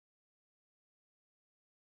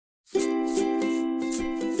It's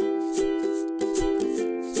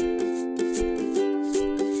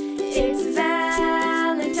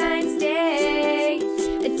Valentine's Day,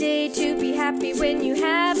 a day to be happy when you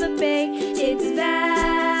have a bae. It's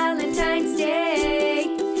Valentine's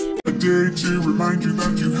Day, a day to remind you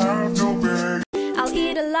that you have no bae. I'll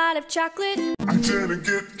eat a lot of chocolate. I didn't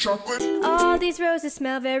get chocolate. All these roses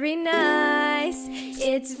smell very nice.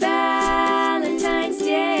 It's Valentine's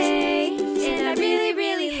Day, and I really,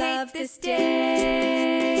 really love this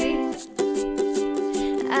day.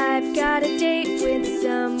 I've got a date with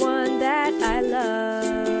someone that I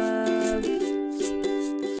love.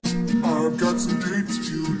 I've got some dates,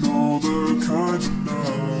 you know the kind of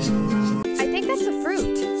love. I think that's a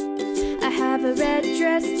fruit. I have a red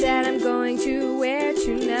dress that I'm going to wear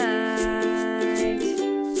tonight.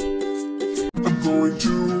 I'm going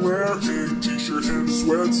to wear a t-shirt and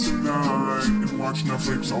sweats tonight and watch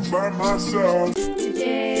Netflix all by myself.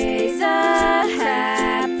 Today's a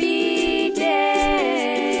happy day.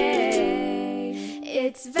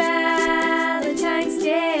 It's Valentine's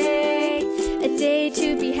Day, a day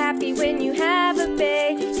to be happy when you have a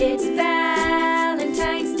bae. It's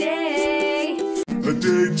Valentine's Day, a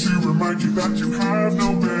day to remind you that you have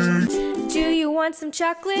no bae. Do you want some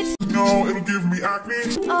chocolate? No, it'll give me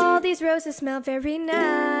acne. All these roses smell very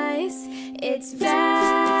nice. It's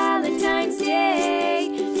Valentine's Day,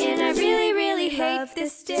 and I really, really love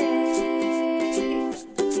this day.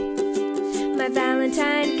 My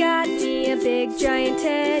Valentine got me a big giant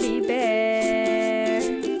teddy bear.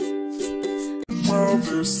 Well,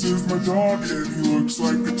 this is my dog and he looks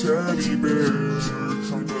like a teddy bear.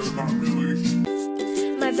 Kinda, not really.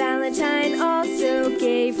 My Valentine also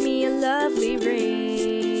gave me a lovely ring.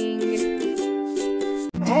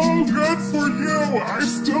 Oh, good for you! I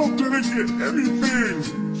still didn't get anything!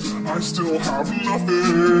 I still have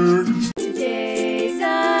nothing! Today's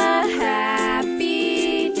a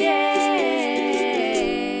happy day.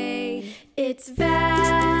 It's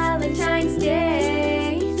Valentine's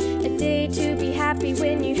Day, a day to be happy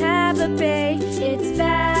when you have a bae. It's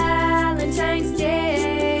Valentine's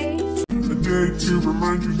Day, a day to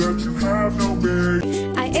remind you that you have no bae.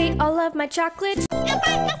 I ate all of my chocolate. I bought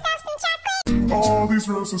myself some chocolate. All these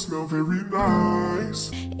roses smell very nice.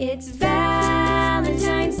 It's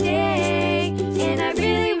Valentine's Day, and I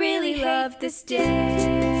really, really love this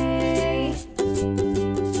day.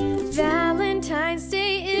 Valentine's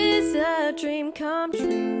Day is a dream come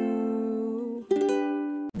true.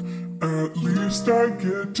 At least I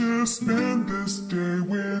get to spend this day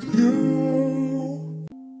with you.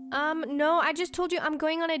 No, I just told you I'm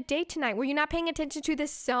going on a date tonight. Were you not paying attention to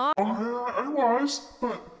this song? I was,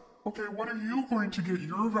 but okay, what are you going to get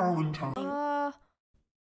your Valentine? Oh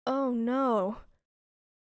no.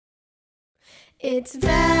 It's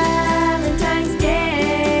Valentine's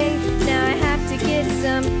Day. Now I have to get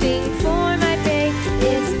something for my bae.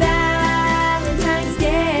 It's Valentine's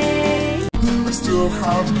Day. I still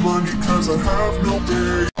have money cause I have no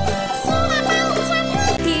bae.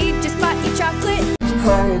 He just bought you chocolate.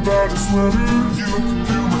 How about a sweater? You can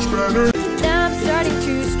do much better. Now I'm starting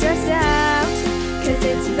to stress out, cause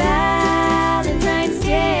it's Valentine's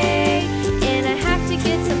Day, and I have to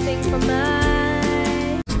get something for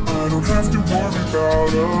mine. I don't have to worry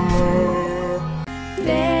about a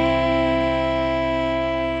bae.